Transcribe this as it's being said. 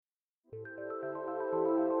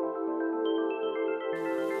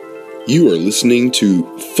You are listening to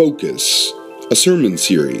Focus, a sermon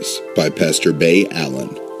series by Pastor Bay Allen.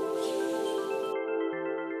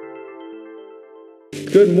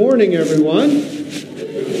 Good morning, everyone.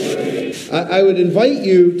 I would invite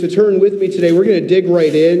you to turn with me today. We're going to dig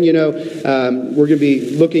right in. We're going to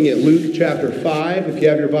be looking at Luke chapter 5. If you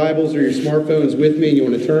have your Bibles or your smartphones with me and you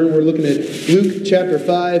want to turn, we're looking at Luke chapter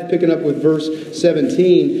 5, picking up with verse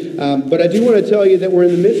 17. But I do want to tell you that we're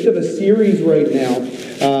in the midst of a series right now.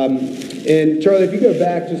 And Charlie, if you go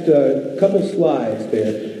back just a couple slides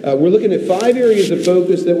there, we're looking at 5 areas of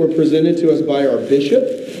focus that were presented to us by our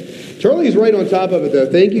bishop. Charlie's right on top of it, though.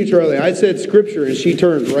 Thank you, Charlie. I said scripture, and she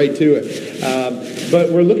turned right to it.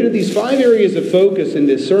 But we're looking at these 5 areas of focus in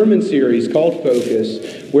this sermon series called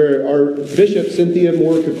Focus, where our bishop, Cynthia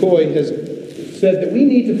Moore-Cocoy, has said that we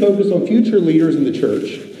need to focus on future leaders in the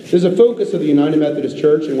church. There's a focus of the United Methodist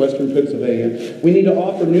Church in Western Pennsylvania. We need to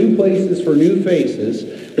offer new places for new faces,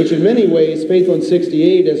 which in many ways, Faith on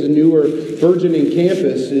 68 as a newer burgeoning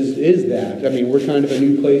campus is that. I mean, we're kind of a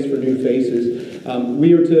new place for new faces.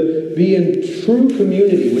 We are to be in true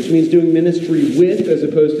community, which means doing ministry with as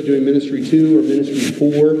opposed to doing ministry to or ministry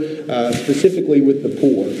for, specifically with the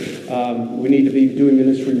poor. We need to be doing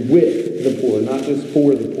ministry with the poor, not just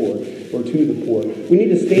for the poor or to the poor. We need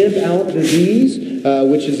to stamp out disease,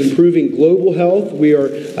 which is improving global health. We are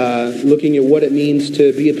looking at what it means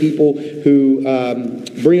to be a people who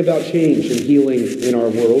bring about change and healing in our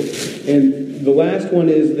world. And the last one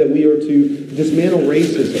is that we are to dismantle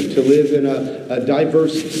racism, to live in a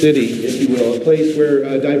diverse city, if you will, a place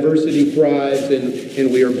where diversity thrives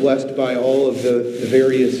and we are blessed by all of the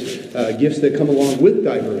various gifts that come along with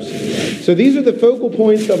diversity. So these are the focal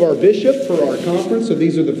points of our bishop for our conference. So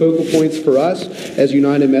these are the focal points for us as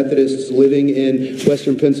United Methodists living in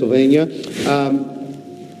Western Pennsylvania.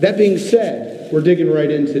 That being said, we're digging right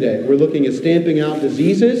in today. We're looking at stamping out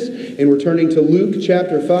diseases, and we're turning to Luke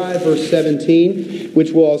chapter 5, verse 17,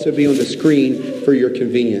 which will also be on the screen for your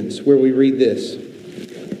convenience, where we read this.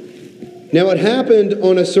 Now it happened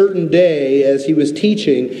on a certain day as he was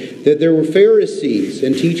teaching that there were Pharisees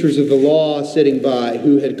and teachers of the law sitting by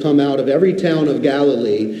who had come out of every town of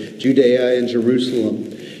Galilee, Judea, and Jerusalem.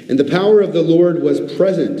 And the power of the Lord was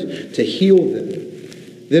present to heal them.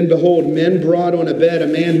 Then behold, men brought on a bed a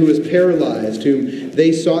man who was paralyzed, whom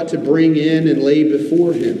they sought to bring in and lay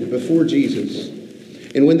before him, before Jesus.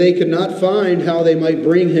 And when they could not find how they might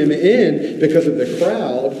bring him in because of the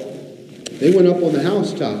crowd, they went up on the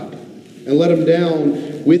housetop and let him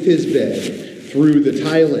down with his bed through the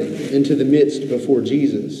tiling into the midst before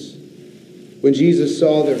Jesus. When Jesus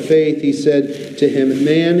saw their faith, he said to him,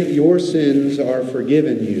 "Man, your sins are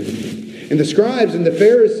forgiven you." And the scribes and the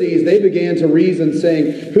Pharisees, they began to reason,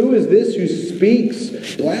 saying, "Who is this who speaks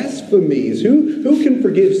blasphemies? Who can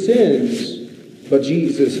forgive sins?" But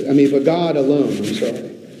God alone,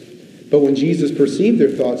 But when Jesus perceived their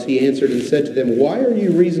thoughts, he answered and said to them, "Why are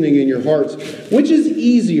you reasoning in your hearts? Which is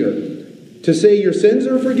easier, to say your sins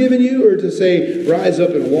are forgiven you, or to say, rise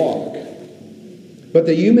up and walk? But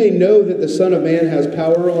that you may know that the Son of Man has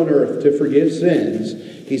power on earth to forgive sins,"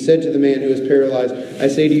 he said to the man who was paralyzed, "I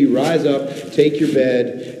say to you, rise up, take your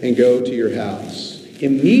bed, and go to your house."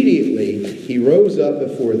 Immediately he rose up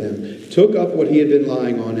before them, took up what he had been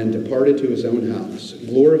lying on, and departed to his own house,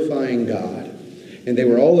 glorifying God. And they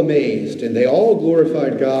were all amazed, and they all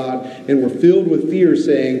glorified God, and were filled with fear,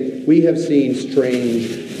 saying, "We have seen strange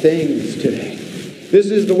things today." This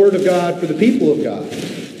is the word of God for the people of God.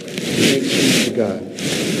 Thanks be to God.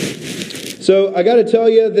 So I got to tell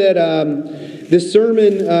you that this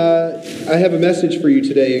sermon, I have a message for you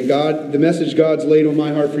today, and the message God's laid on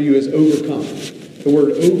my heart for you is overcome. The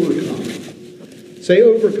word overcome. Say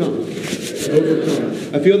overcome. Overcome.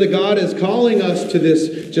 I feel that God is calling us to this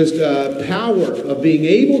power of being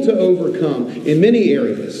able to overcome in many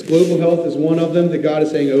areas. Global health is one of them that God is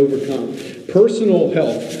saying overcome. Personal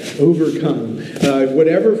health, overcome.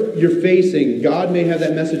 Whatever you're facing, God may have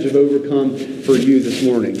that message of overcome for you this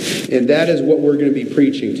morning. And that is what we're going to be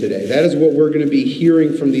preaching today. That is what we're going to be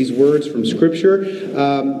hearing from these words from Scripture.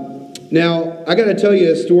 Now, I got to tell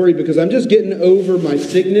you a story because I'm just getting over my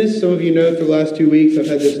sickness. Some of you know for the last 2 weeks I've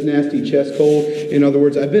had this nasty chest cold. In other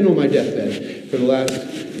words, I've been on my deathbed for the last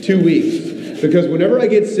 2 weeks. Because whenever I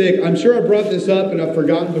get sick, I'm sure I brought this up and I've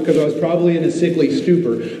forgotten because I was probably in a sickly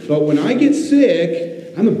stupor. But when I get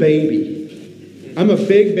sick, I'm a baby. I'm a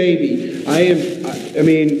big baby. I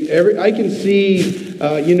can see,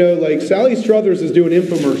 like Sally Struthers is doing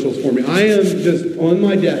infomercials for me. I am just on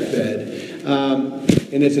my deathbed.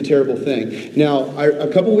 And it's a terrible thing. Now, a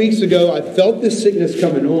couple weeks ago, I felt this sickness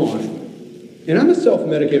coming on. And I'm a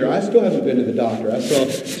self-medicator. I still haven't been to the doctor. I saw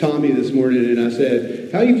Tommy this morning and I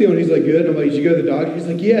said, how you feeling? He's like, good. I'm like, did you go to the doctor? He's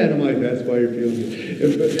like, yeah. And I'm like, that's why you're feeling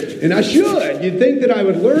good. And I should. You'd think that I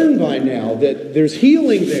would learn by now that there's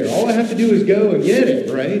healing there. All I have to do is go and get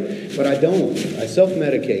it, right? But I don't. I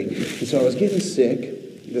self-medicate. And so I was getting sick.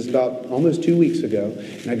 This is about almost 2 weeks ago.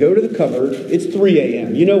 And I go to the cupboard. It's 3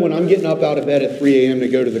 a.m. You know, when I'm getting up out of bed at 3 a.m. to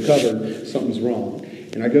go to the cupboard, something's wrong.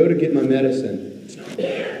 And I go to get my medicine. It's not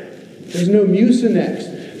there. There's no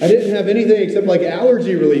Mucinex. I didn't have anything except like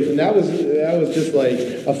allergy relief, and that was just like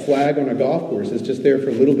a flag on a golf course. It's just there for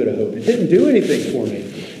a little bit of hope. It didn't do anything for me.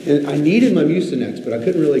 And I needed my Mucinex, but I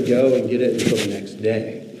couldn't really go and get it until the next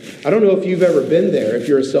day. I don't know if you've ever been there, if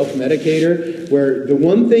you're a self-medicator, where the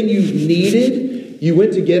one thing you needed, you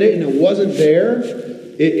went to get it and it wasn't there.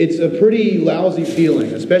 It's a pretty lousy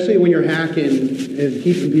feeling, especially when you're hacking and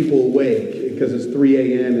keeping people awake because it's 3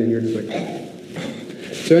 a.m. and you're just like...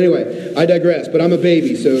 So anyway, I digress, but I'm a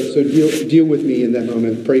baby, so deal with me in that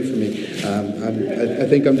moment. Pray for me. I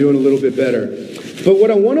think I'm doing a little bit better. But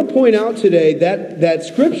what I want to point out today, that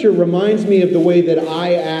scripture reminds me of the way that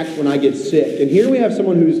I act when I get sick. And here we have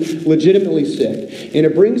someone who's legitimately sick. And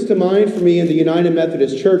it brings to mind for me in the United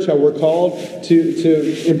Methodist Church how we're called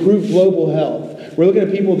to improve global health. We're looking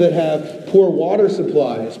at people that have poor water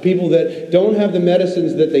supplies, people that don't have the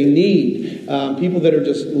medicines that they need, people that are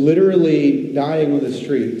just literally dying on the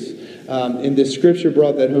streets. And this scripture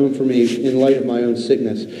brought that home for me in light of my own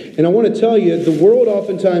sickness. And I want to tell you, the world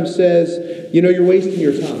oftentimes says, you know, you're wasting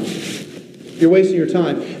your time. You're wasting your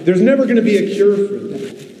time. There's never going to be a cure for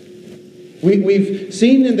that. We've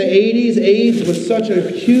seen in the 80s, AIDS was such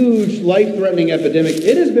a huge life-threatening epidemic.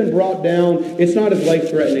 It has been brought down. It's not as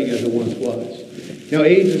life-threatening as it once was. Now,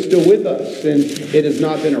 AIDS is still with us, and it has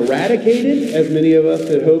not been eradicated, as many of us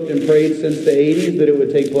had hoped and prayed since the 80s that it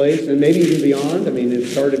would take place, and maybe even beyond. I mean, it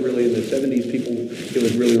started really in the 70s. It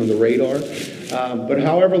was really on the radar. But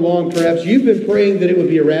however long, perhaps, you've been praying that it would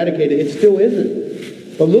be eradicated, it still isn't.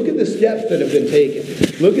 But look at the steps that have been taken.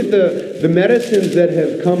 Look at the medicines that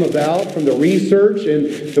have come about from the research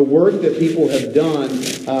and the work that people have done.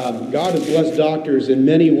 God has blessed doctors in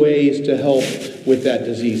many ways to help with that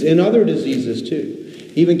disease, and other diseases too.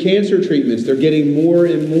 Even cancer treatments, they're getting more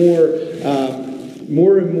and more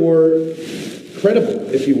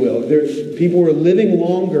credible, if you will. People are living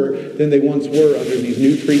longer than they once were under these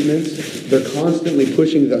new treatments. They're constantly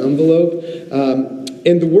pushing the envelope.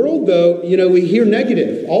 In the world, though, you know, we hear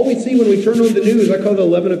negative. All we see when we turn on the news, I call the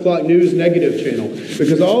 11 o'clock news negative channel,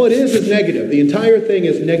 because all it is negative. The entire thing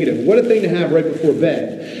is negative. What a thing to have right before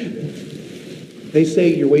bed. They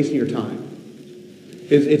say you're wasting your time.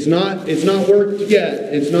 It's not worked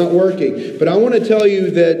yet. It's not working. But I want to tell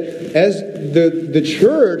you that as the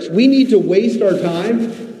church, we need to waste our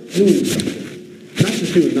time doing something. Not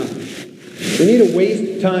just doing nothing. We need to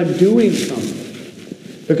waste time doing something.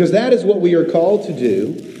 Because that is what we are called to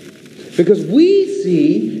do. Because we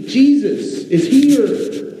see Jesus is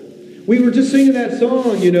here. We were just singing that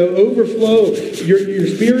song, you know, overflow. Your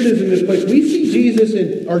spirit is in this place. We see Jesus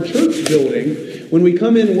in our church building when we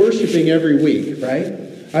come in worshiping every week, right?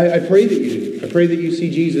 I pray that you do. I pray that you see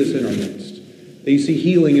Jesus in our midst. That you see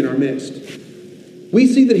healing in our midst. We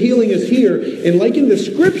see that healing is here. And like in the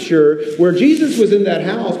scripture where Jesus was in that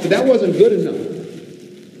house, but that wasn't good enough.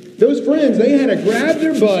 Those friends, they had to grab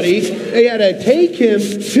their buddy. They had to take him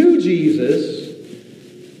to Jesus.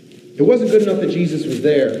 It wasn't good enough that Jesus was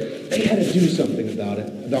there. They had to do something about it.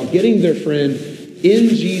 About getting their friend in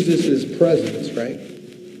Jesus' presence, right?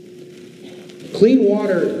 Clean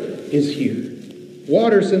water is here.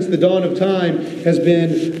 Water, since the dawn of time, has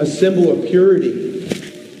been a symbol of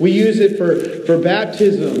purity. We use it for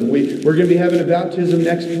baptism. We're going to be having a baptism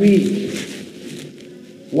next week.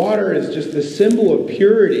 Water is just the symbol of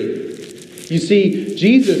purity. You see,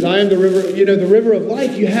 Jesus, I am the river, the river of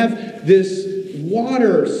life. You have this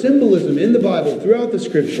water symbolism in the Bible throughout the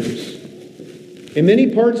scriptures. In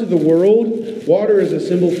many parts of the world, water is a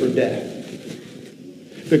symbol for death.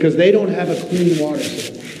 Because they don't have a clean water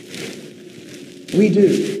supply. We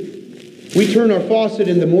do. We turn our faucet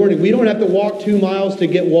in the morning. We don't have to walk 2 miles to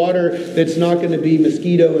get water that's not going to be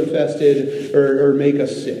mosquito infested or make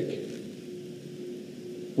us sick.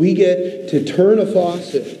 We get to turn a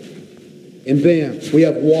faucet and bam, we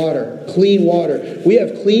have water, clean water. We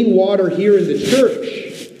have clean water here in the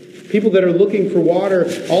church. People that are looking for water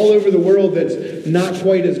all over the world that's not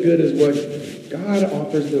quite as good as what God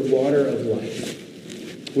offers, the water of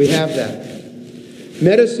life. We have that.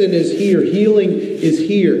 Medicine is here. Healing is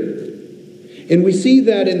here. And we see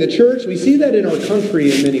that in the church. We see that in our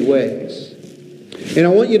country in many ways. And I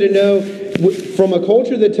want you to know from a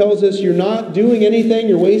culture that tells us you're not doing anything,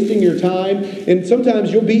 you're wasting your time, and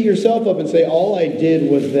sometimes you'll beat yourself up and say, all I did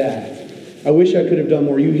was that. I wish I could have done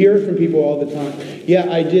more. You hear it from people all the time. Yeah,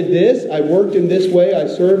 I did this, I worked in this way, I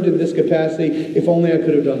served in this capacity. If only I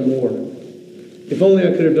could have done more. If only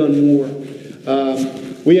I could have done more.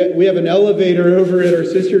 We have an elevator over at our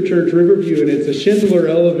sister church, Riverview, and it's a Schindler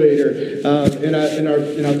elevator. And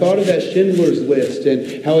I thought of that Schindler's List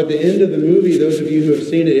and how at the end of the movie, those of you who have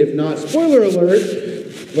seen it, if not, spoiler alert,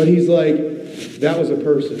 but he's like, that was a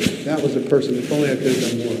person. That was a person. If only I could have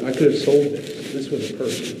done more. I could have sold this. This was a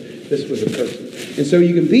person. This was a person. And so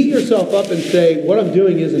you can beat yourself up and say, what I'm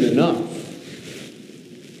doing isn't enough.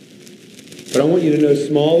 But I want you to know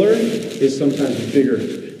smaller is sometimes bigger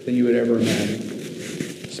than you would ever imagine.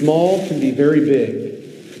 Small can be very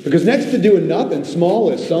big. Because next to doing nothing, small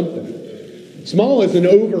is something. Small is an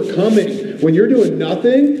overcoming. When you're doing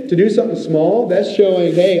nothing, to do something small, that's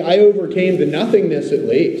showing, hey, I overcame the nothingness at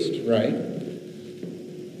least, right?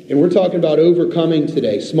 And we're talking about overcoming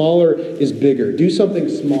today. Smaller is bigger. Do something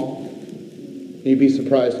small. And you'd be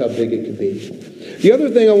surprised how big it could be. The other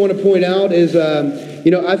thing I want to point out is,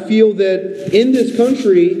 I feel that in this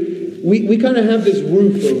country, we kind of have this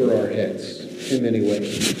roof over our heads in many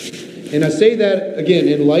ways. And I say that, again,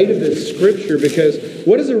 in light of this scripture, because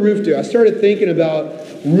what does a roof do? I started thinking about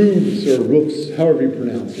roofs, or roofs, however you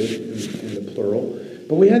pronounce it, in the plural.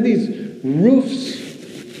 But we have these roofs,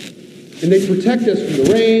 and they protect us from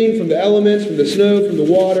the rain, from the elements, from the snow, from the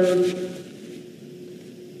water.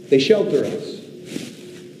 They shelter us.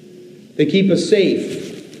 They keep us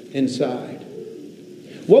safe inside.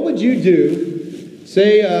 What would you do,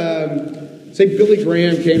 say Billy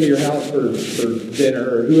Graham came to your house for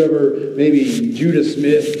dinner, or whoever, maybe Judah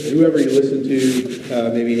Smith, whoever you listen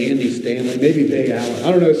to, maybe Andy Stanley, maybe Bay Allen.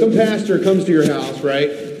 I don't know, some pastor comes to your house,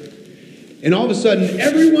 right? And all of a sudden,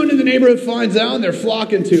 everyone in the neighborhood finds out and they're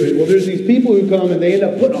flocking to it. Well, there's these people who come and they end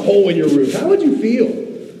up putting a hole in your roof. How would you feel?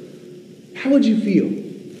 How would you feel?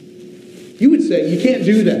 You would say, you can't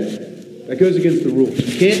do that. That goes against the rules.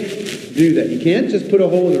 You can't do that. You can't just put a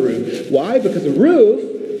hole in the roof. Why? Because a roof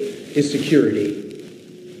is security.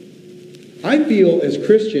 I feel as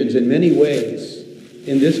Christians in many ways,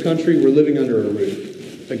 in this country, we're living under a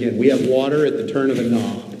roof. Again, we have water at the turn of a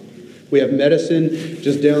knob. We have medicine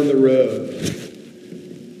just down the road.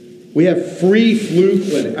 We have free flu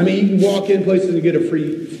clinic. I mean, you can walk in places and get a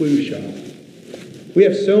free flu shot. We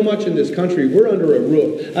have so much in this country. We're under a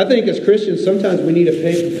roof. I think as Christians, sometimes we need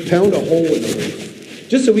to pound a hole in the roof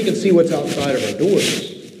just so we can see what's outside of our doors.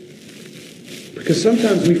 Because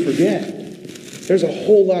sometimes we forget. There's a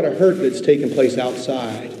whole lot of hurt that's taking place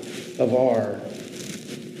outside of our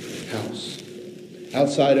house,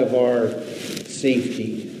 outside of our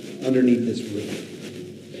safety, underneath this roof.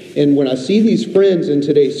 And when I see these friends in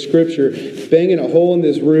today's scripture banging a hole in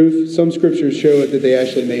this roof, some scriptures show it that they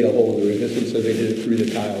actually made a hole in the roof. This one says they did it through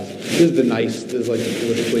the tiles. This is this is like the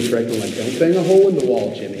politically correct one, like, don't bang a hole in the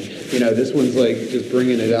wall, Jimmy. This one's like just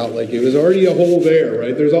bringing it out like it was already a hole there,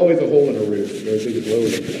 right? There's always a hole in a roof. I think it's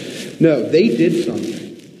loaded. No, they did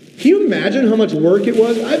something. Can you imagine how much work it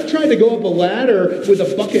was? I've tried to go up a ladder with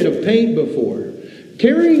a bucket of paint before.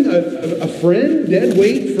 Carrying a friend, dead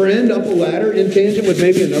weight friend up a ladder in tangent with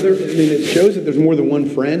maybe another, it shows that there's more than one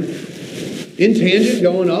friend. In tangent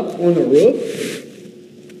going up on the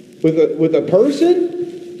roof with a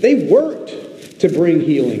person, they worked to bring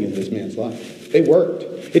healing in this man's life. They worked.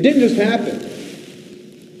 It didn't just happen.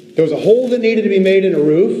 There was a hole that needed to be made in a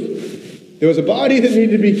roof. There was a body that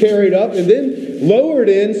needed to be carried up and then lowered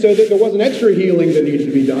in so that there wasn't extra healing that needed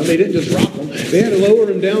to be done. They didn't just drop them. They had to lower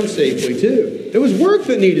them down safely too. There was work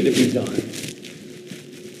that needed to be done.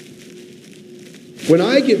 When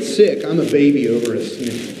I get sick, I'm a baby over a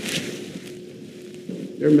sniffle.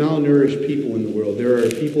 There are malnourished people in the world. There are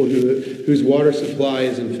people whose water supply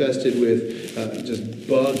is infested with just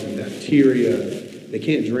bugs and bacteria. They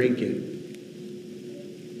can't drink it.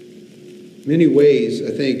 In many ways,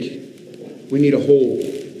 I think we need a hole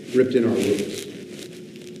ripped in our roofs.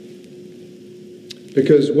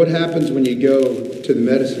 Because what happens when you go to the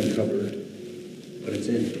medicine cupboard, but it's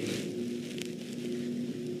empty?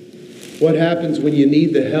 What happens when you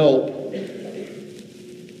need the help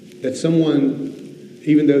that someone,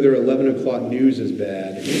 even though their 11 o'clock news is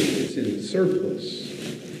bad, it's in surplus,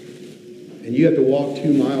 and you have to walk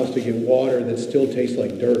 2 miles to get water that still tastes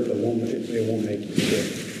like dirt that won't make you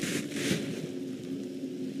sick?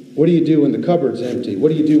 What do you do when the cupboard's empty?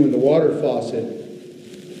 What do you do when the water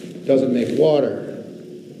faucet doesn't make water?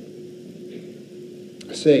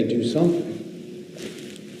 I say, do something.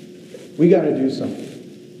 We got to do something.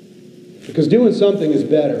 Because doing something is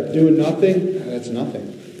better. Doing nothing, that's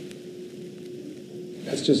nothing.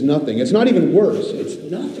 It's just nothing. It's not even worse. It's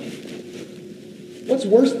nothing. What's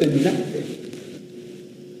worse than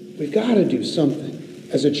nothing? We've got to do something.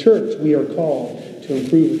 As a church, we are called to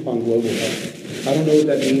improve upon global health. I don't know what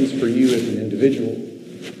that means for you as an individual.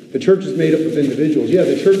 The church is made up of individuals. Yeah,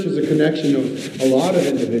 the church is a connection of a lot of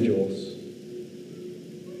individuals.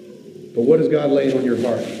 But what is God laying on your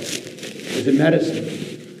heart? Is it medicine?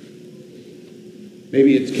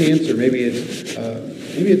 Maybe it's cancer. Maybe it's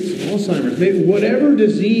Alzheimer's. Maybe whatever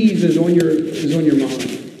disease is on your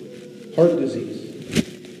mind. Heart disease.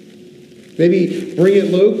 Maybe bring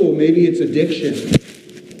it local. Maybe it's addiction.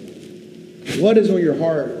 What is on your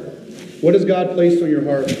heart? What has God placed on your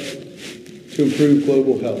heart to improve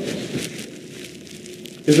global health?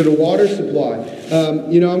 Is it a water supply?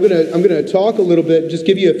 I'm going to talk a little bit, just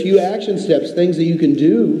give you a few action steps, things that you can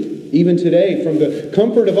do even today from the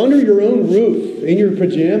comfort of under your own roof, in your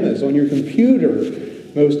pajamas, on your computer,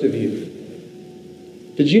 most of you.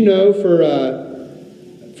 Did you know for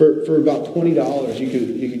about $20 you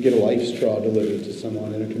could get a life straw delivered to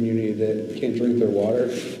someone in a community that can't drink their water?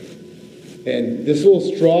 And this little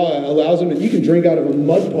straw allows them, you can drink out of a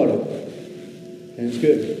mud puddle. And it's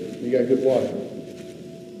good. You got good water.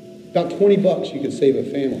 About $20 you could save a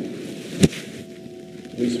family.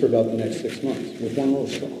 At least for about the next 6 months with one little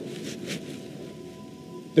straw.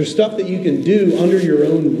 There's stuff that you can do under your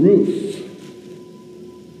own roof.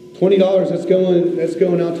 $20 that's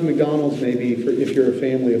going out to McDonald's maybe if you're a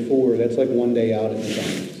family of 4. That's like one day out at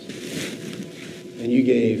McDonald's. And you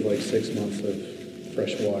gave like 6 months of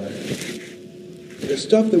fresh water. There's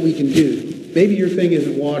stuff that we can do. Maybe your thing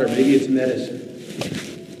isn't water. Maybe it's medicine.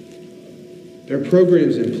 There are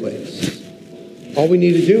programs in place. All we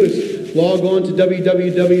need to do is log on to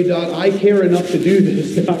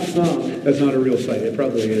www.icareenoughtotodotthis.com. That's not a real site. It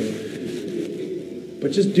probably is.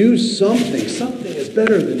 But just do something. Something is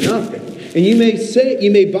better than nothing. And you may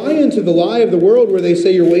buy into the lie of the world where they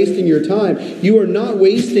say you're wasting your time. You are not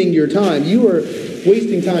wasting your time. You are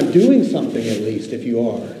wasting time doing something, at least, if you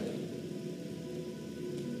are.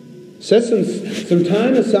 Set some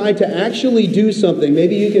time aside to actually do something.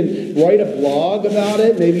 Maybe you can write a blog about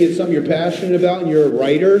it. Maybe it's something you're passionate about and you're a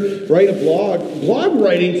writer. Write a blog. Blog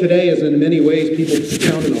writing today is in many ways people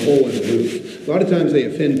pounding a hole in the roof. A lot of times they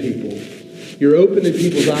offend people. You're opening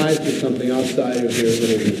people's eyes to something outside of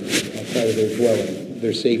their dwelling,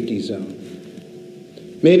 their safety zone.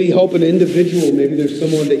 Maybe help an individual. Maybe there's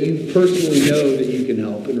someone that you personally know that you can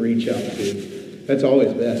help and reach out to. That's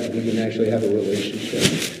always best if you can actually have a relationship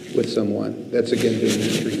with someone. That's, again, doing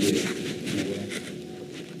this for you.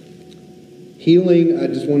 Healing, I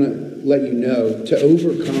just want to let you know, to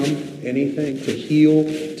overcome anything, to heal,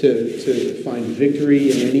 to find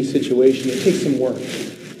victory in any situation, it takes some work.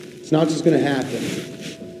 It's not just going to happen.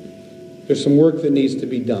 There's some work that needs to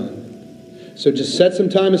be done. So just set some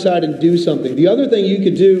time aside and do something. The other thing you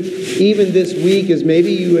could do even this week is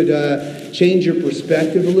maybe you would change your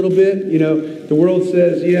perspective a little bit. You know, the world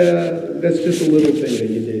says, yeah, that's just a little thing that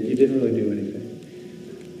you did. You didn't really do anything.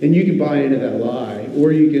 And you can buy into that lie.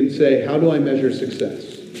 Or you can say, how do I measure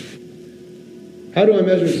success? How do I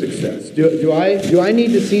measure success? Do I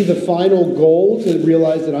need to see the final goal to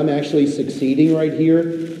realize that I'm actually succeeding right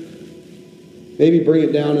here? Maybe bring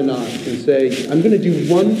it down a notch and say, I'm going to do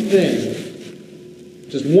one thing.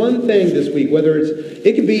 Just one thing this week,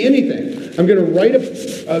 it could be anything. I'm going to write a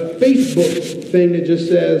Facebook thing that just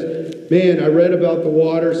says, man, I read about the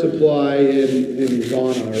water supply in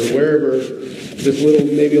Ghana or wherever,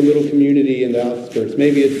 maybe a little community in the outskirts.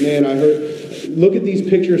 Maybe it's, man, I heard, look at these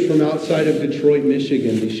pictures from outside of Detroit,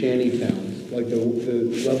 Michigan, these shanty towns, like the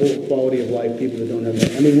level of quality of life, people that don't have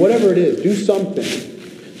that. I mean, whatever it is, do something.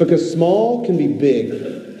 Because small can be big.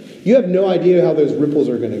 You have no idea how those ripples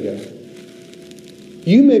are going to go.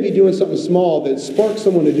 You may be doing something small that sparks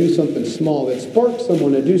someone to do something small, that sparks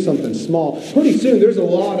someone to do something small. Pretty soon, there's a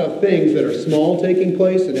lot of things that are small taking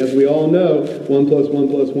place, and as we all know, 1 + 1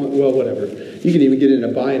 + 1, well, whatever. You can even get in a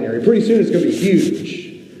binary. Pretty soon, it's going to be huge.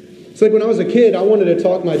 It's like when I was a kid, I wanted to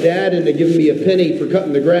talk my dad into giving me a penny for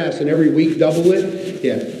cutting the grass, and every week double it.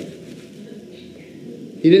 Yeah.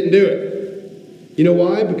 He didn't do it. You know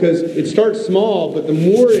why? Because it starts small, but the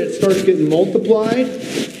more it starts getting multiplied,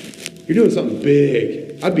 you're doing something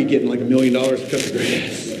big. I'd be getting like $1 million to cut the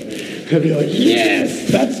grass. I'd be like, yes,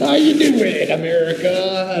 that's how you do it,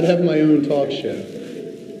 America. I'd have my own talk show.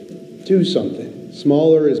 Do something.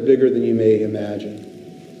 Smaller is bigger than you may imagine.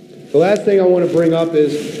 The last thing I want to bring up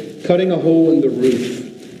is cutting a hole in the roof.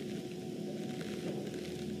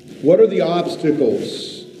 What are the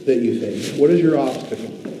obstacles that you face? What is your obstacle?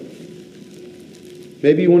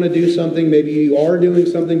 Maybe you want to do something. Maybe you are doing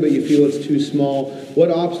something, but you feel it's too small. What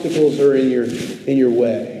obstacles are in your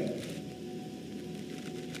way?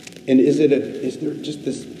 And is there just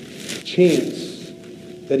this chance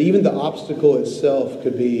that even the obstacle itself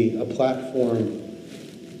could be a platform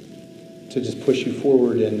to just push you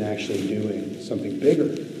forward in actually doing something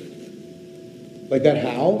bigger? Like that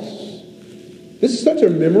house. This is such a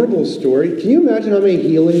memorable story. Can you imagine how many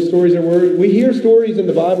healing stories there were? We hear stories in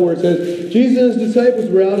the Bible where it says, Jesus and his disciples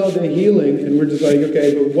were out all day healing, and we're just like,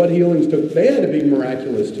 okay, but what healings took? They had to be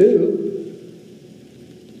miraculous too.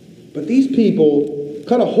 But these people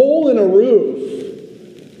cut a hole in a roof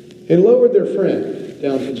and lowered their friend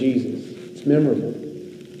down to Jesus. It's memorable.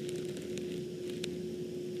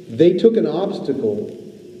 They took an obstacle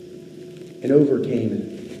and overcame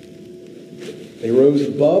it. They rose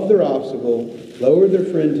above their obstacle, lowered their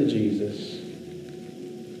friend to Jesus.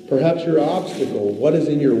 Perhaps your obstacle, what is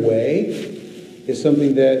in your way, is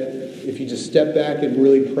something that if you just step back and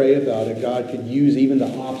really pray about it, God could use even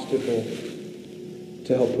the obstacle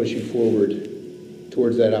to help push you forward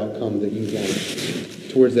towards that outcome that you want,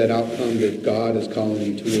 towards that outcome that God is calling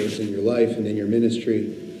you towards in your life and in your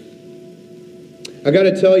ministry. I got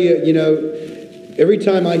to tell you, every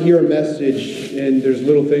time I hear a message and there's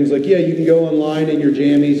little things like, yeah, you can go online in your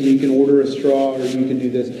jammies and you can order a straw or you can do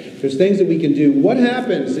this. There's things that we can do. What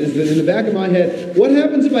happens is that in the back of my head, what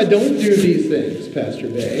happens if I don't do these things, Pastor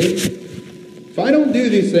Bay? If I don't do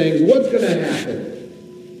these things, what's going to happen?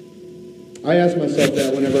 I ask myself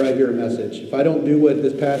that whenever I hear a message. If I don't do what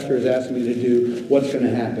this pastor is asking me to do, what's going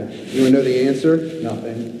to happen? You want to know the answer?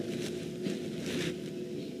 Nothing.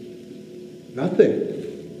 Nothing.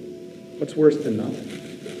 What's worse than nothing?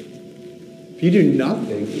 If you do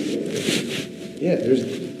nothing,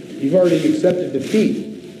 you've already accepted defeat.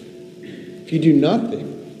 If you do nothing,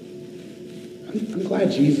 I'm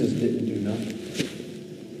glad Jesus didn't do nothing.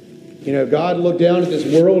 God looked down at this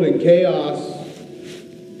world in chaos.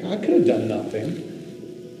 God could have done nothing.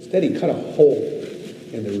 Instead, he cut a hole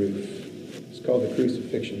in the roof. It's called the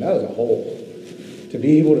crucifixion. That was a hole. To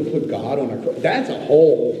be able to put God on a cross, that's a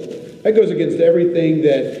hole. That goes against everything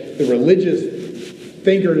that the religious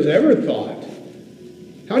thinkers ever thought.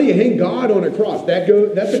 How do you hang God on a cross? That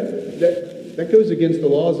goes against the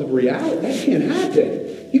laws of reality. That can't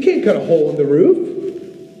happen. You can't cut a hole in the roof.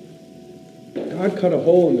 God cut a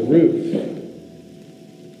hole in the roof.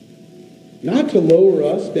 Not to lower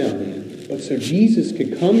us down in, but so Jesus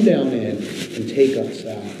could come down in and take us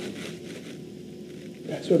out.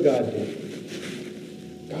 That's what God did.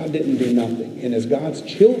 God didn't do nothing. And as God's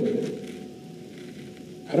children,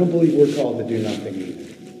 I don't believe we're called to do nothing either.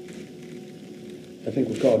 I think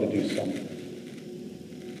we're called to do something.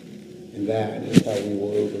 And that is how we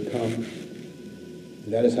will overcome.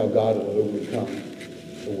 And that is how God will overcome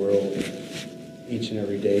the world each and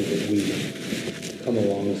every day that we come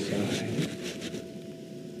alongside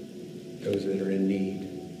those that are in need.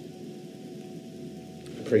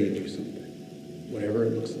 I pray you do something, whatever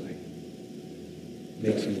it looks like.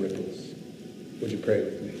 Make some ripples. Would you pray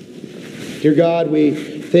with me? Dear God, we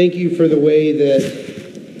thank you for the way that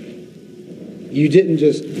you didn't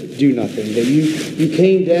just do nothing, that you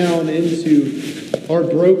came down into our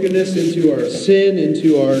brokenness, into our sin,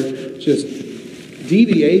 into our just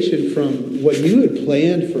deviation from what you had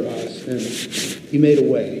planned for us. And you made a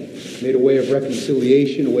way of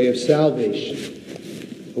reconciliation, a way of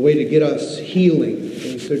salvation, a way to get us healing that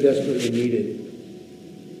we so desperately needed.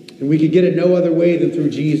 And we could get it no other way than through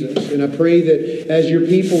Jesus. And I pray that as your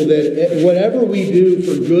people, that whatever we do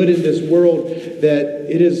for good in this world, that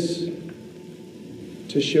it is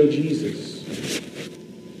to show Jesus.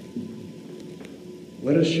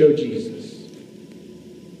 Let us show Jesus.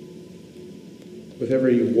 With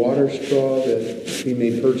every water straw that we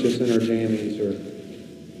may purchase in our jammies, or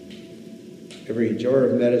every jar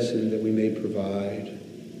of medicine that we may provide,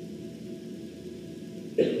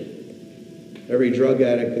 every drug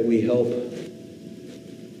addict that we help,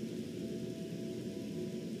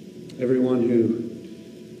 everyone who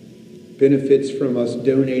benefits from us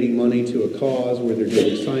donating money to a cause where they're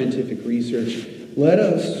doing scientific research, let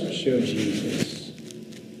us show Jesus.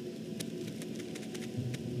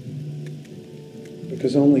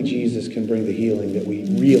 Because only Jesus can bring the healing that we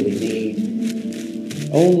really need.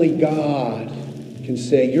 Only God can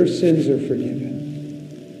say, your sins are forgiven.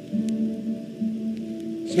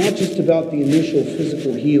 It's not just about the initial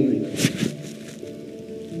physical healing.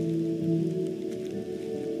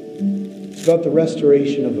 It's about the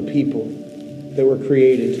restoration of a people that were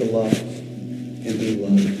created to love and be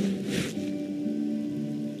loved.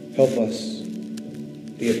 Help us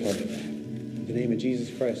be a part of that. In the name of Jesus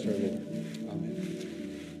Christ our Lord.